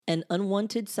An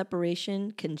unwanted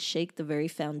separation can shake the very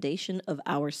foundation of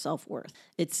our self-worth.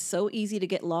 It's so easy to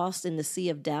get lost in the sea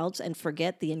of doubts and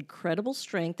forget the incredible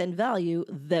strength and value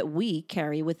that we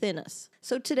carry within us.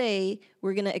 So today,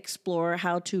 we're going to explore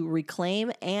how to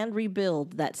reclaim and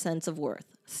rebuild that sense of worth,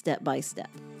 step by step.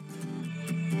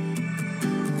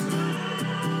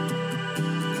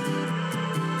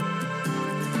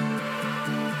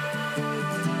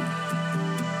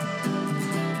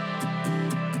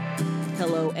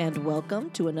 Hello and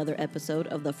welcome to another episode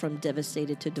of the From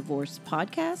Devastated to Divorced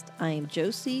podcast. I am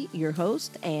Josie, your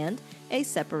host and a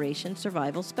separation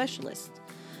survival specialist.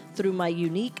 Through my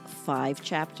unique 5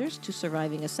 chapters to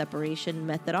surviving a separation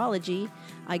methodology,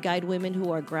 I guide women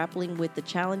who are grappling with the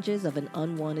challenges of an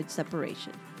unwanted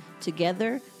separation.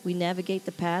 Together, we navigate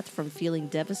the path from feeling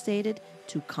devastated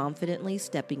to confidently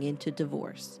stepping into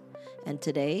divorce. And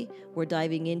today, we're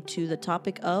diving into the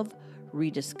topic of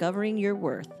rediscovering your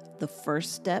worth, the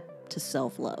first step to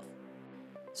self-love.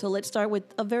 So let's start with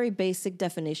a very basic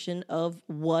definition of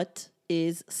what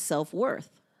is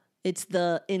self-worth. It's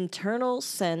the internal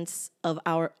sense of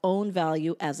our own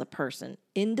value as a person,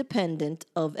 independent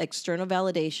of external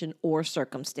validation or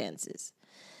circumstances.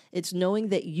 It's knowing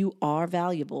that you are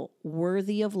valuable,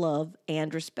 worthy of love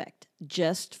and respect,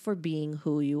 just for being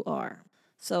who you are.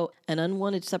 So an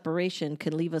unwanted separation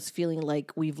can leave us feeling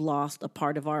like we've lost a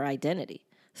part of our identity.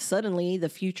 Suddenly, the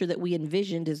future that we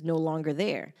envisioned is no longer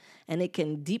there, and it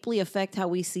can deeply affect how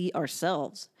we see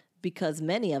ourselves, because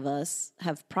many of us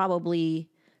have probably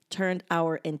turned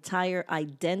our entire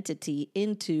identity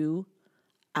into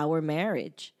our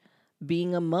marriage,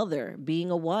 being a mother, being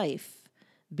a wife,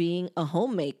 being a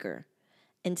homemaker,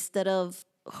 instead of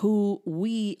who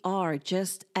we are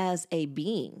just as a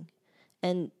being.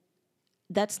 And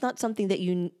that's not something that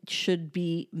you should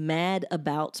be mad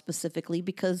about specifically,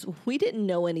 because we didn't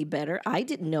know any better. I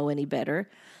didn't know any better.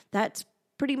 That's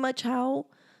pretty much how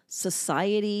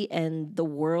society and the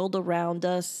world around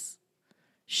us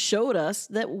showed us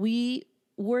that we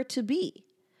were to be.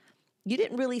 You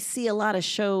didn't really see a lot of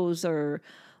shows or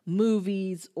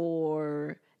movies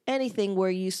or anything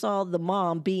where you saw the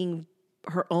mom being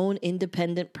her own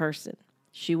independent person.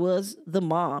 She was the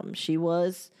mom. She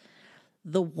was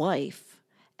the wife.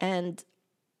 And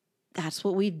that's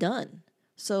what we've done.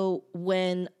 So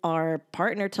when our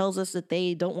partner tells us that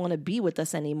they don't want to be with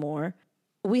us anymore,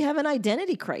 we have an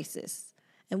identity crisis.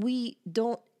 And we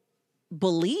don't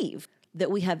believe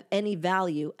that we have any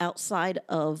value outside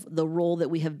of the role that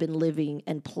we have been living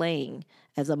and playing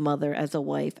as a mother, as a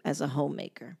wife, as a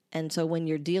homemaker. And so when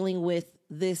you're dealing with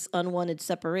this unwanted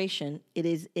separation, it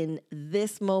is in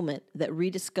this moment that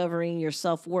rediscovering your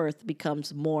self-worth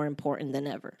becomes more important than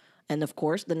ever. And of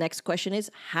course, the next question is,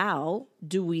 how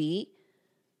do we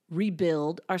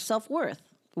rebuild our self-worth?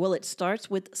 Well, it starts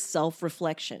with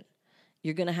self-reflection.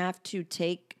 You're going to have to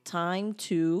take time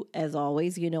to, as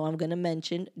always, I'm going to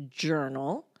mention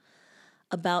journal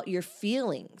about your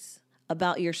feelings,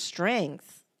 about your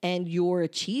strengths and your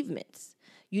achievements.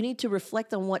 You need to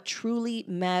reflect on what truly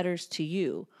matters to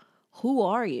you. Who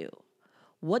are you?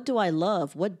 What do I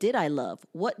love? What did I love?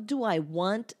 What do I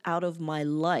want out of my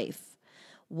life?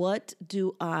 What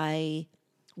do I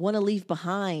want to leave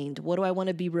behind? What do I want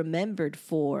to be remembered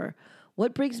for?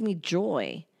 What brings me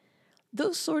joy?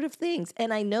 Those sort of things.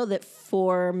 And I know that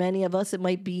for many of us, it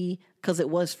might be, because it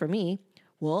was for me,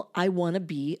 well, I want to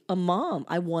be a mom.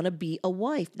 I want to be a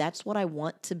wife. That's what I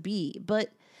want to be.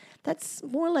 But that's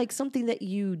more like something that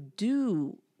you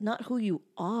do, not who you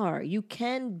are. You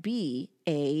can be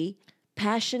a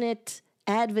passionate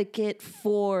advocate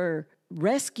for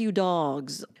rescue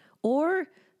dogs, or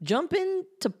jump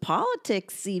into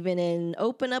politics even and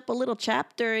open up a little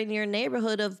chapter in your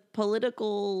neighborhood of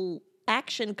political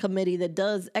action committee that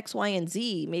does X, Y, and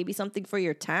Z, maybe something for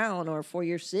your town or for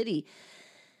your city.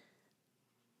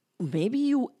 Maybe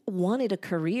you wanted a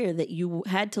career that you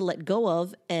had to let go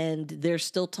of, and there's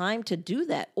still time to do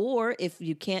that. Or if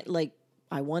you can't,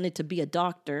 I wanted to be a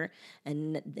doctor,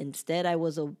 and instead I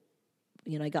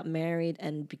got married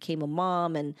and became a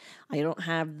mom, and I don't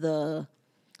have the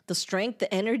strength,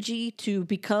 the energy to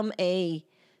become a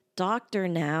doctor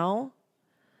now,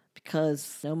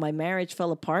 because my marriage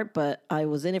fell apart, but I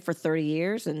was in it for 30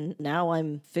 years and now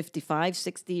I'm 55,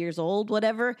 60 years old,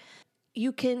 whatever.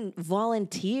 You can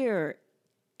volunteer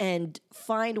and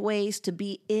find ways to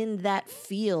be in that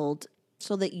field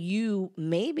so that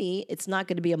maybe it's not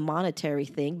going to be a monetary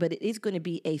thing, but it is going to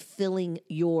be a filling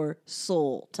your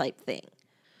soul type thing.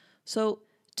 So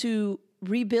to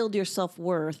rebuild your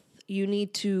self-worth, you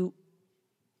need to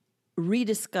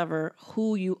rediscover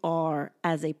who you are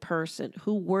as a person.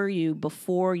 Who were you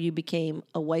before you became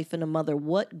a wife and a mother?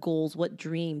 What goals, what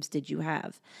dreams did you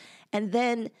have? And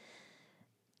then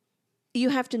you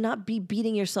have to not be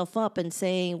beating yourself up and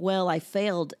saying, well, I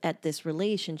failed at this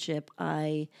relationship.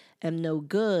 I am no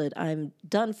good. I'm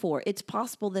done for. It's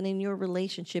possible that in your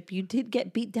relationship, you did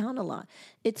get beat down a lot.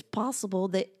 It's possible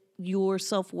that your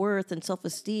self-worth and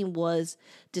self-esteem was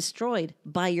destroyed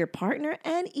by your partner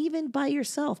and even by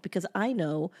yourself, because I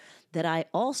know that I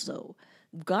also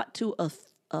got to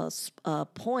a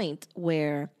point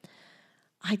where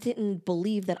I didn't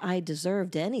believe that I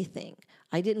deserved anything.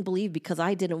 I didn't believe because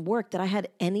I didn't work that I had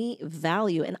any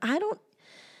value. And I don't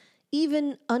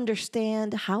even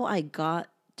understand how I got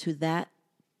to that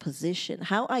position,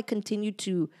 how I continued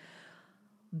to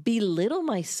belittle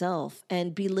myself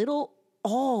and belittle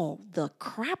all the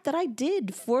crap that I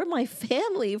did for my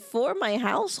family, for my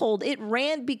household. It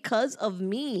ran because of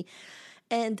me.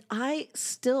 And I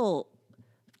still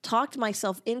talked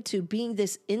myself into being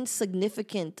this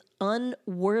insignificant,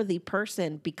 unworthy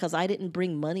person because I didn't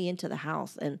bring money into the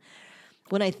house. And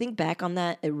when I think back on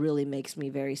that, it really makes me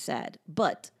very sad.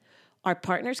 But our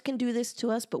partners can do this to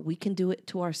us, but we can do it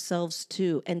to ourselves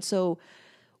too. And so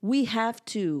we have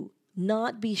to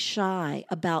not be shy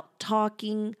about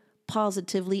talking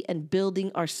positively and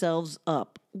building ourselves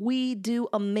up. We do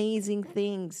amazing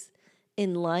things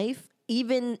in life,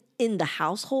 even in the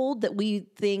household, that we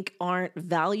think aren't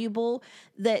valuable,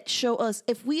 that show us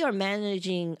if we are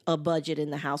managing a budget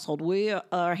in the household, we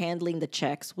are handling the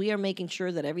checks, we are making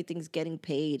sure that everything's getting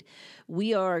paid,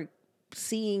 we are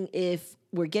seeing if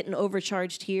we're getting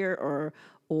overcharged here or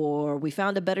we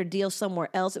found a better deal somewhere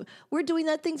else. We're doing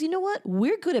that things. You know what?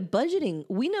 We're good at budgeting.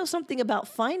 We know something about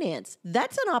finance.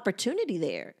 That's an opportunity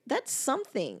there. That's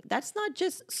something. That's not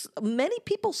just, many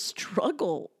people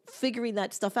struggle figuring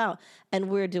that stuff out, and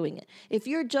we're doing it. If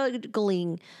you're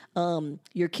juggling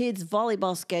your kids'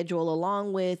 volleyball schedule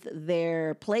along with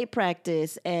their play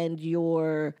practice and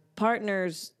your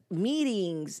partner's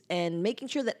meetings and making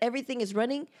sure that everything is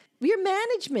running, you're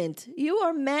management. You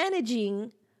are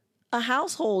managing a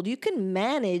household. You can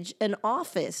manage an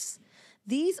office.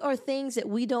 These are things that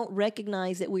we don't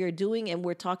recognize that we are doing, and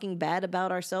we're talking bad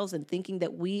about ourselves and thinking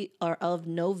that we are of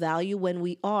no value when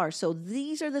we are. So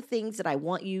these are the things that I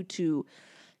want you to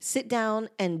sit down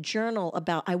and journal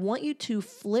about. I want you to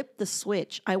flip the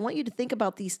switch. I want you to think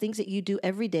about these things that you do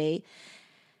every day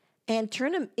and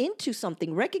turn them into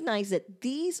something. Recognize that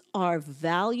these are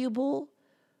valuable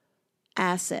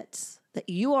assets, that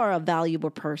you are a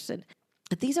valuable person.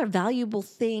 But these are valuable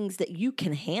things that you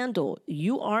can handle.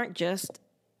 You aren't just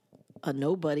a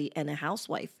nobody and a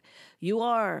housewife. You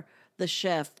are the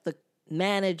chef, the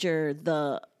manager,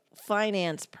 the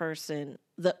finance person,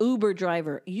 the Uber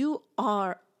driver. You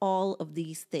are all of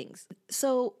these things.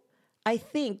 So I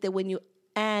think that when you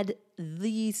add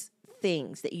these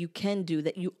things that you can do,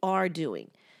 that you are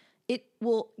doing, it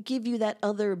will give you that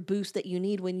other boost that you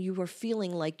need when you are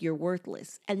feeling like you're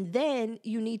worthless. And then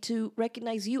you need to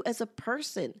recognize you as a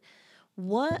person.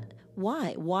 Why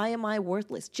am I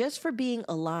worthless? Just for being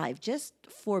alive, just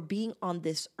for being on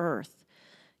this earth,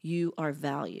 you are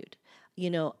valued.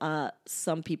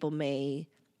 Some people may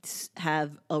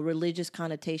have a religious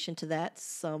connotation to that.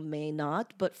 Some may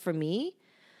not. But for me,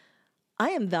 I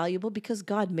am valuable because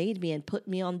God made me and put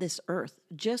me on this earth.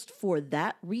 Just for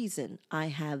that reason, I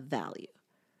have value.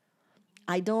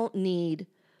 I don't need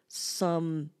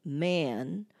some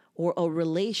man or a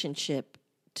relationship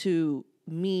to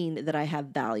mean that I have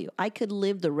value. I could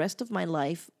live the rest of my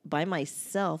life by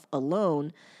myself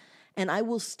alone, and I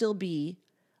will still be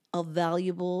a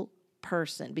valuable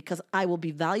person because I will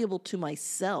be valuable to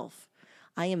myself.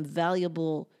 I am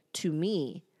valuable to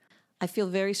me. I feel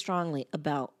very strongly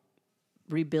about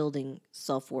rebuilding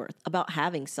self-worth, about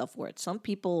having self-worth. Some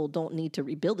people don't need to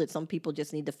rebuild it. Some people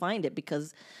just need to find it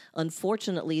because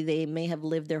unfortunately they may have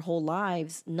lived their whole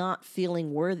lives not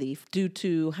feeling worthy due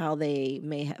to how they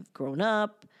may have grown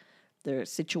up, their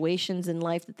situations in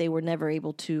life that they were never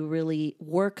able to really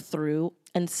work through.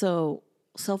 And so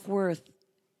self-worth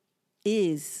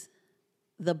is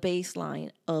the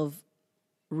baseline of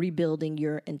rebuilding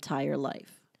your entire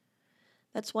life.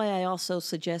 That's why I also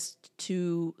suggest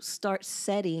to start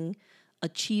setting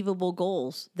achievable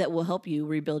goals that will help you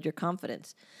rebuild your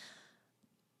confidence.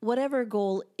 Whatever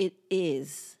goal it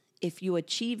is, if you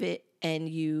achieve it and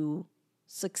you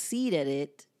succeed at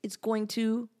it, it's going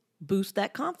to boost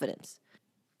that confidence.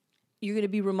 You're going to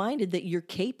be reminded that you're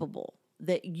capable,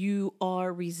 that you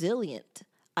are resilient.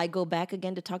 I go back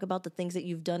again to talk about the things that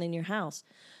you've done in your house.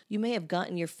 You may have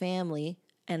gotten your family,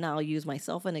 and I'll use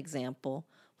myself as an example,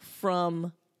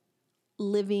 from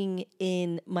living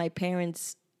in my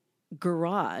parents'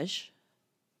 garage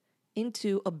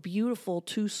into a beautiful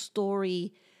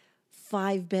 2-story,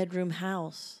 5-bedroom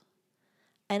house.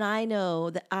 And I know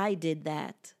that I did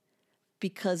that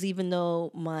because even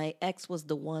though my ex was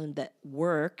the one that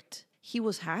worked, he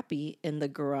was happy in the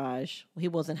garage. He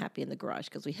wasn't happy in the garage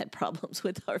because we had problems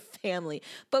with our family.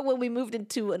 But when we moved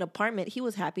into an apartment, he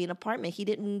was happy in an apartment. He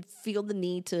didn't feel the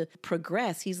need to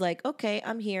progress. He's like, okay,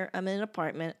 I'm here. I'm in an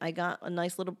apartment. I got a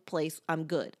nice little place. I'm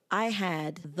good. I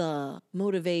had the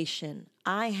motivation.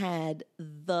 I had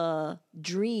the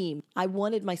dream. I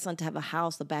wanted my son to have a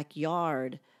house, a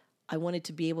backyard. I wanted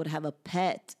to be able to have a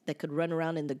pet that could run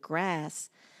around in the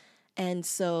grass. And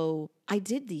so I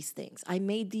did these things. I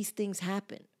made these things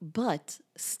happen. But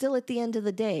still at the end of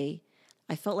the day,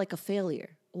 I felt like a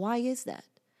failure. Why is that?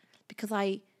 Because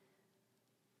I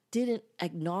didn't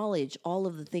acknowledge all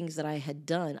of the things that I had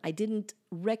done. I didn't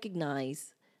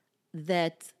recognize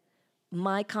that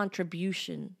my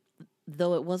contribution,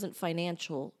 though it wasn't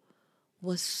financial,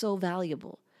 was so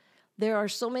valuable. There are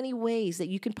so many ways that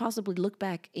you can possibly look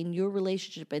back in your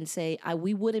relationship and say,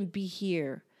 we wouldn't be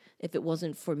here if it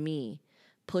wasn't for me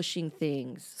pushing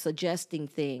things, suggesting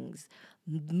things,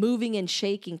 moving and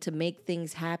shaking to make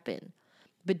things happen.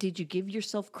 But did you give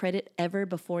yourself credit ever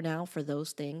before now for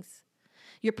those things?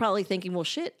 You're probably thinking, well,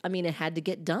 shit, it had to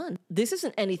get done. This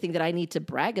isn't anything that I need to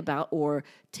brag about or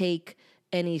take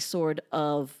any sort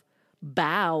of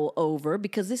bow over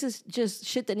because this is just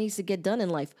shit that needs to get done in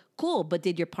life. Cool, but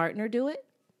did your partner do it?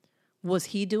 Was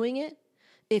he doing it?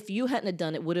 If you hadn't have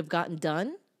done it, would have gotten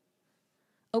done?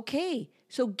 Okay,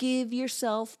 so give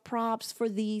yourself props for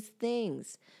these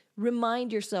things.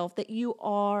 Remind yourself that you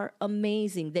are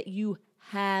amazing, that you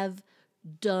have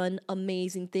done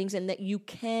amazing things, and that you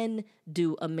can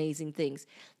do amazing things.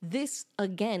 This,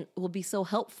 again, will be so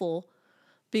helpful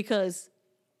because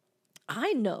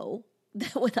I know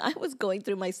that when I was going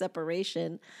through my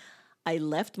separation, I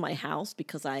left my house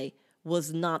because I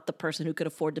was not the person who could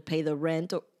afford to pay the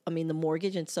rent or the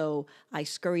mortgage. And so I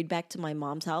scurried back to my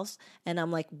mom's house and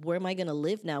I'm like, where am I going to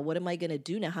live now? What am I going to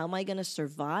do now? How am I going to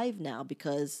survive now?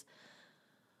 Because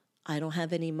I don't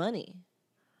have any money.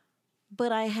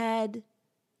 But I had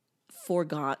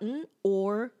forgotten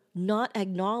or not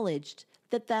acknowledged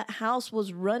that that house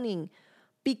was running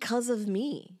because of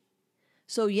me.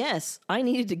 So yes, I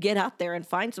needed to get out there and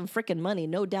find some freaking money,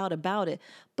 no doubt about it.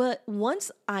 But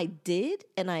once I did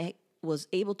and I was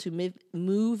able to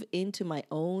move into my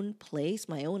own place,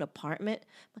 my own apartment,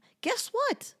 guess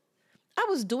what? I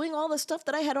was doing all the stuff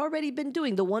that I had already been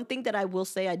doing. The one thing that I will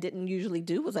say I didn't usually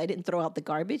do was I didn't throw out the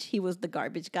garbage. He was the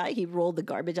garbage guy. He rolled the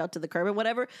garbage out to the curb and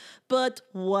whatever. But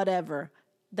whatever.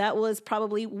 That was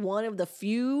probably one of the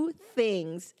few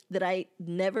things that I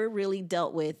never really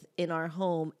dealt with in our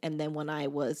home. And then when I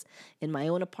was in my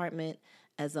own apartment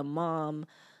as a mom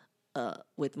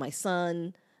with my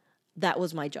son, that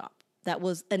was my job. That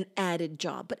was an added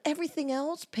job. But everything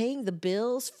else, paying the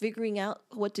bills, figuring out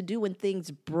what to do when things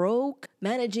broke,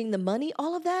 managing the money,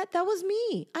 all of that, that was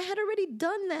me. I had already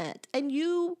done that. And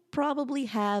you probably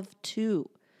have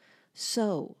too.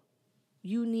 So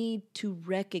you need to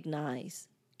recognize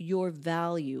your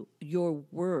value, your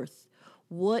worth,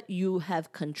 what you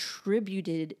have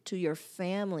contributed to your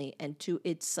family and to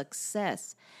its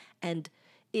success. And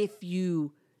if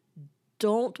you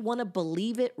don't want to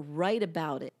believe it, write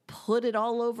about it. Put it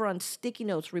all over on sticky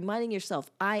notes, reminding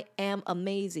yourself, I am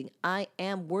amazing. I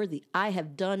am worthy. I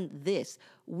have done this.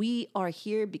 We are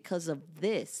here because of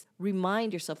this.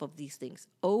 Remind yourself of these things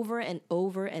over and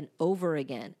over and over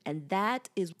again. And that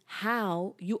is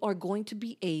how you are going to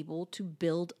be able to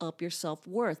build up your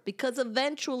self-worth, because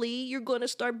eventually you're going to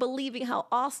start believing how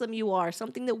awesome you are,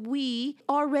 something that we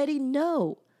already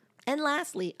know. And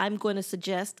lastly, I'm going to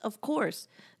suggest, of course,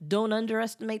 don't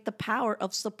underestimate the power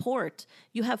of support.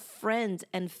 You have friends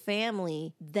and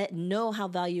family that know how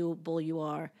valuable you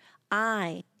are.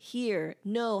 I here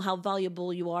know how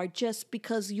valuable you are just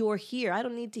because you're here. I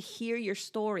don't need to hear your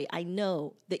story. I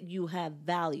know that you have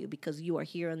value because you are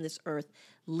here on this earth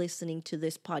listening to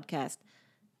this podcast.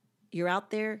 You're out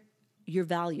there, you're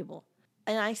valuable.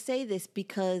 And I say this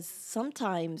because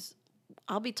sometimes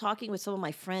I'll be talking with some of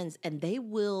my friends and they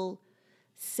will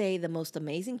say the most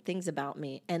amazing things about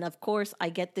me. And of course, I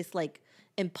get this like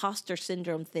imposter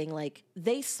syndrome thing. Like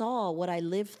they saw what I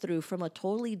lived through from a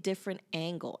totally different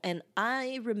angle. And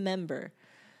I remember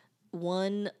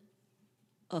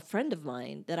a friend of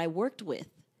mine that I worked with,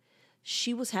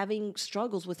 she was having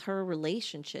struggles with her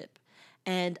relationship.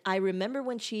 And I remember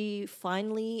when she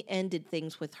finally ended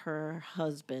things with her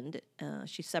husband,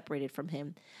 she separated from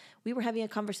him. We were having a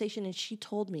conversation and she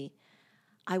told me,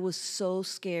 I was so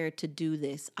scared to do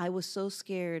this. I was so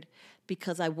scared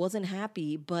because I wasn't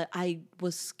happy, but I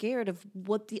was scared of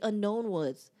what the unknown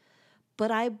was.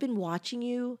 But I've been watching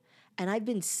you and I've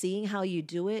been seeing how you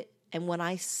do it. And when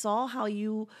I saw how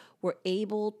you were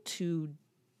able to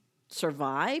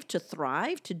survive, to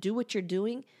thrive, to do what you're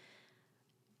doing,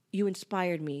 you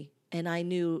inspired me and I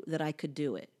knew that I could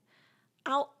do it.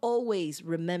 I'll always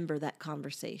remember that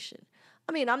conversation.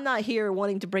 I mean, I'm not here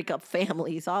wanting to break up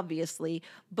families, obviously,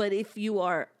 but if you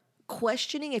are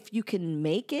questioning if you can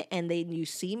make it and then you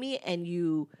see me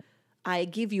and I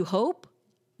give you hope,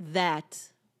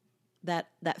 that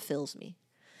fills me.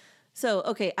 So,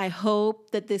 okay, I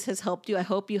hope that this has helped you. I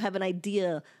hope you have an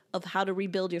idea of how to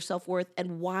rebuild your self-worth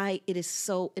and why it is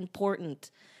so important.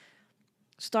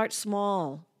 Start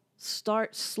small,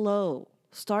 start slow,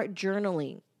 start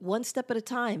journaling, one step at a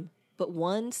time, but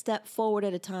one step forward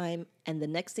at a time. And the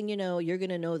next thing you know, you're going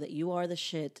to know that you are the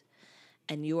shit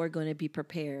and you are going to be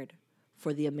prepared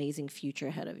for the amazing future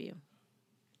ahead of you.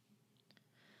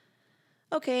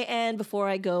 Okay, and before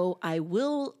I go, I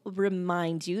will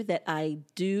remind you that I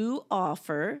do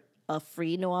offer a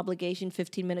free, no obligation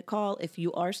 15-minute call if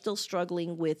you are still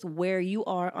struggling with where you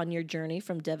are on your journey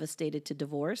from devastated to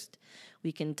divorced.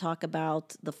 We can talk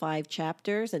about the 5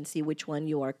 chapters and see which one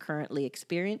you are currently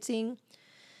experiencing.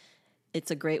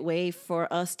 It's a great way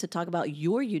for us to talk about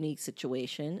your unique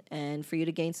situation and for you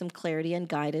to gain some clarity and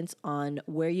guidance on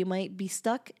where you might be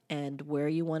stuck and where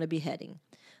you want to be heading.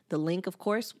 The link, of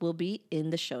course, will be in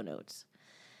the show notes.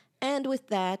 And with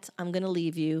that, I'm going to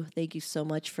leave you. Thank you so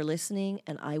much for listening,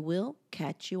 and I will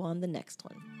catch you on the next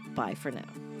one. Bye for now.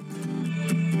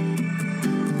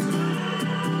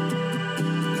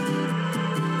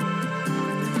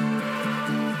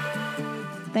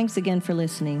 Thanks again for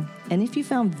listening. And if you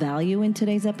found value in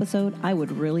today's episode, I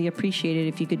would really appreciate it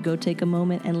if you could go take a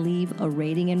moment and leave a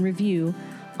rating and review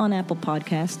on Apple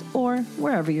Podcast or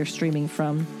wherever you're streaming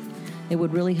from. It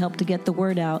would really help to get the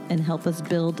word out and help us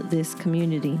build this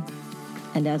community.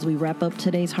 And as we wrap up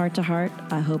today's Heart to Heart,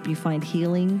 I hope you find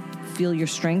healing, feel your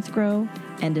strength grow,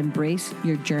 and embrace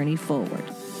your journey forward.